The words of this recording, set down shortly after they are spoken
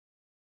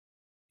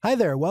Hi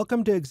there,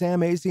 welcome to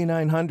Exam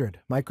AZ-900,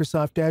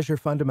 Microsoft Azure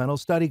Fundamental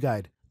Study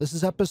Guide. This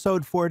is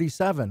episode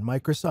 47,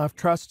 Microsoft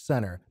Trust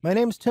Center. My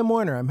name's Tim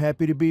Warner. I'm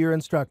happy to be your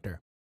instructor.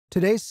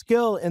 Today's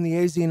skill in the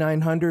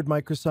AZ-900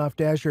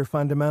 Microsoft Azure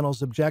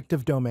Fundamentals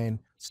objective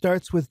domain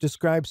starts with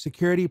Describe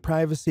Security,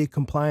 Privacy,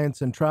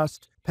 Compliance, and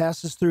Trust,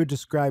 passes through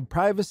Describe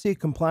Privacy,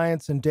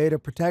 Compliance, and Data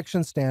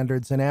Protection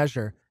Standards in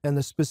Azure, and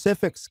the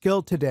specific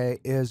skill today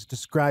is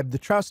Describe the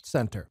Trust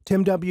Center.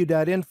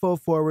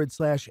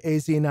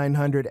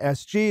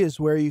 timw.info/AZ900SG is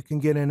where you can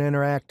get an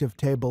interactive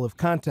table of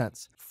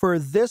contents. For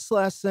this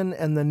lesson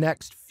and the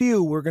next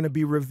few, we're going to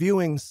be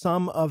reviewing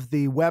some of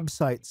the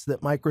websites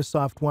that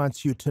Microsoft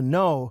wants you to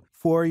know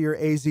for your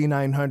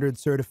AZ-900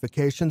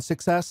 certification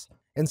success.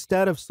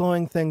 Instead of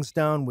slowing things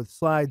down with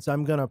slides,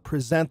 I'm going to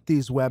present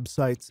these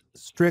websites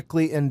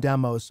strictly in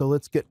demo, so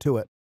let's get to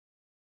it.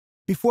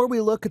 Before we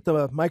look at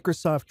the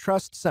Microsoft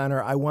Trust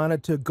Center, I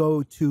wanted to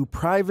go to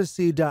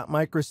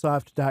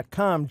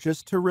privacy.microsoft.com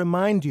just to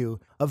remind you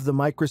of the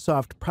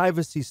Microsoft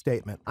privacy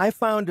statement. I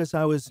found as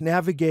I was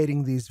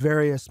navigating these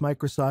various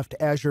Microsoft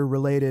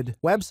Azure-related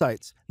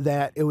websites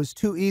that it was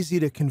too easy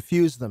to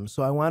confuse them,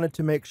 so I wanted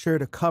to make sure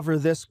to cover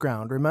this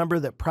ground. Remember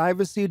that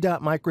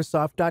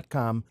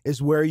privacy.microsoft.com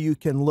is where you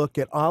can look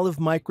at all of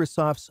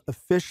Microsoft's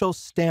official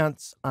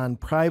stance on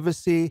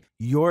privacy,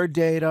 your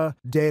data,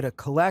 data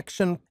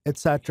collection,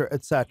 etc.,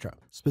 etc.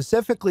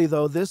 Specifically,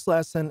 though, this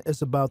lesson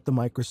is about the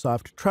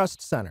Microsoft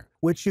Trust Center,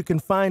 which you can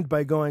find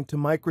by going to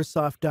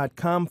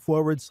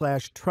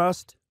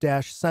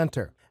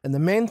microsoft.com/trust-center. And the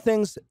main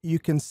things you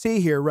can see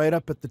here right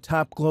up at the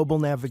top global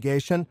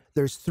navigation,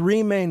 there's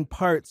three main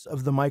parts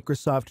of the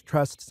Microsoft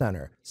Trust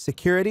Center: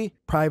 security,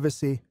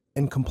 privacy,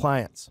 and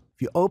compliance.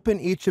 If you open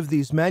each of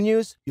these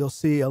menus, you'll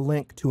see a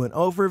link to an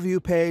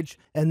overview page,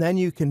 and then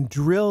you can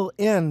drill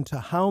into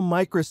how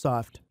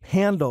Microsoft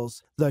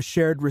handles the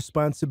shared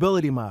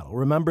responsibility model.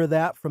 Remember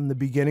that from the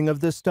beginning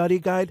of this study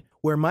guide,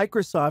 where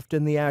Microsoft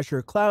in the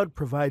Azure cloud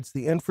provides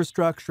the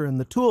infrastructure and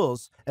the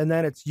tools, and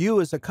then it's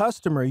you as a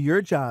customer,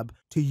 your job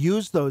to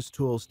use those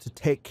tools to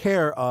take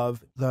care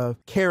of the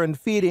care and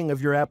feeding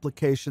of your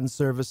application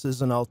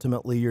services and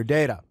ultimately your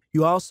data.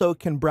 You also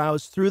can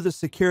browse through the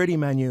security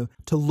menu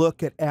to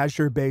look at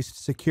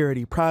Azure-based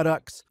security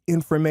products,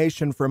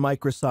 information for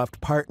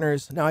Microsoft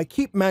partners. Now, I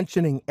keep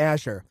mentioning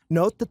Azure.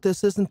 Note that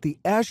this isn't the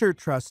Azure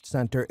Trust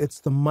Center, it's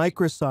the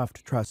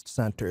Microsoft Trust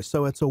Center.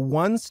 So it's a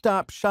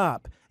one-stop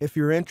shop. If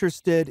you're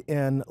interested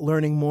in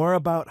learning more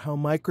about how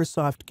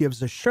Microsoft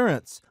gives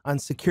assurance on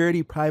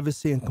security,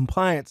 privacy, and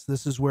compliance,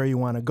 this is where you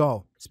want to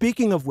go.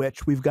 Speaking of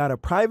which, we've got a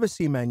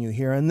privacy menu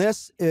here, and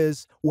this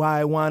is why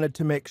I wanted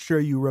to make sure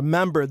you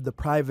remembered the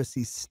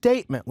privacy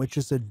statement, which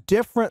is a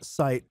different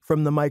site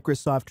from the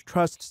Microsoft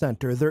Trust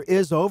Center. There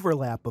is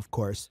overlap, of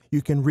course.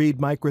 You can read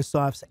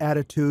Microsoft's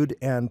attitude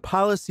and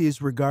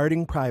policies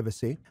regarding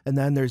privacy, and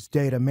then there's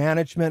data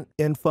management,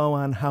 info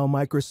on how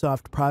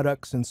Microsoft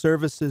products and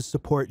services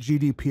support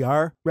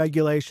GDPR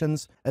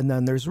regulations, and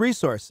then there's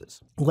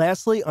resources.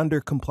 Lastly, under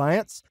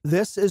compliance,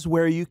 this is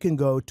where you can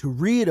go to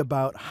read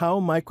about how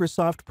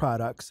Microsoft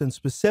products, and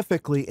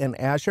specifically in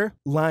Azure,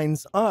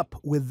 lines up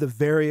with the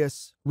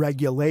various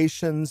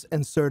regulations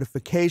and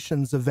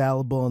certifications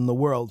available in the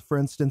world. For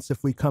instance,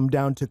 if we come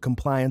down to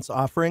compliance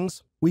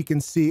offerings, we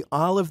can see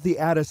all of the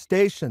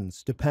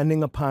attestations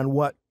depending upon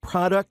what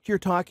product you're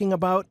talking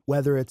about,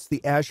 whether it's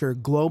the Azure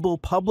Global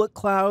Public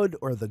Cloud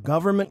or the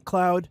Government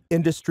Cloud,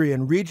 industry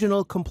and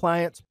regional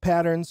compliance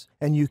patterns,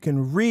 and you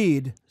can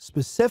read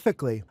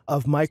specifically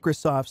of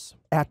Microsoft's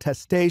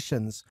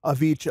attestations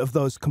of each of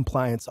those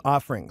compliance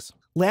offerings.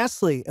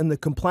 Lastly, in the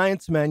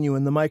compliance menu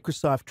in the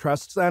Microsoft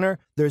Trust Center,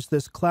 there's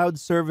this Cloud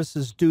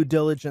Services Due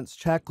Diligence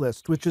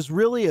Checklist, which is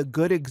really a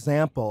good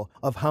example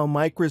of how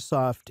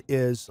Microsoft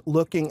is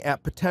looking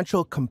at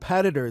potential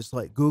competitors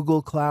like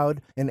Google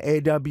Cloud and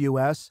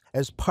AWS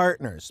as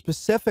partners.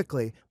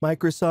 Specifically,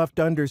 Microsoft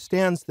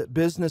understands that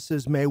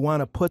businesses may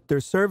want to put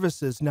their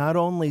services not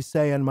only,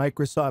 say, in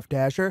Microsoft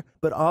Azure,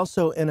 but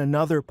also in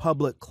another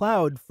public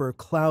cloud for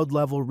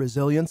cloud-level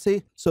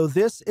resiliency. So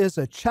this is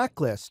a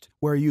checklist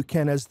where you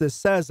can, as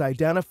this says,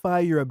 identify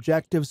your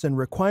objectives and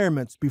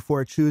requirements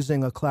before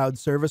choosing a cloud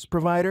service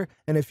provider.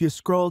 And if you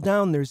scroll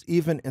down, there's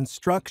even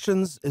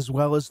instructions as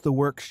well as the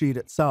worksheet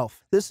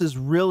itself. This is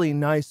really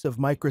nice of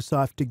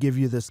Microsoft to give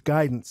you this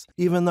guidance,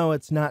 even though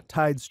it's not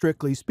tied,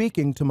 strictly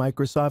speaking, to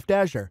Microsoft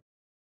Azure.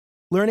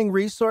 Learning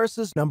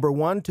resources, number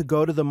one, to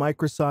go to the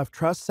Microsoft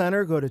Trust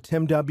Center, go to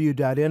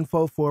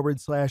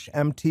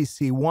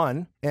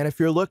timw.info/MTC1. And if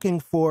you're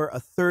looking for a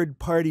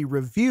third-party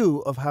review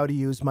of how to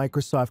use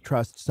Microsoft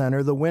Trust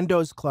Center, the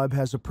Windows Club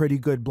has a pretty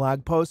good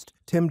blog post,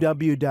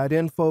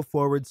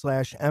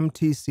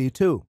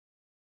 timw.info/MTC2.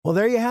 Well,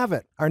 there you have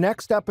it. Our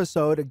next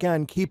episode,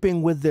 again,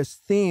 keeping with this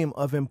theme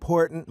of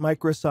important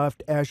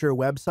Microsoft Azure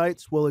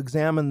websites, will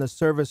examine the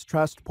Service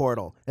Trust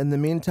Portal. In the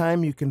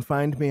meantime, you can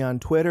find me on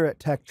Twitter at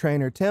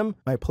TechTrainerTim.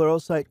 My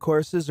Pluralsight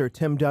courses are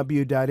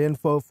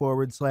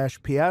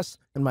timw.info/PS,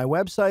 and my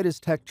website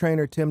is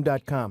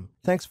techtrainertim.com.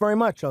 Thanks very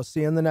much. I'll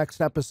see you in the next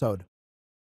episode.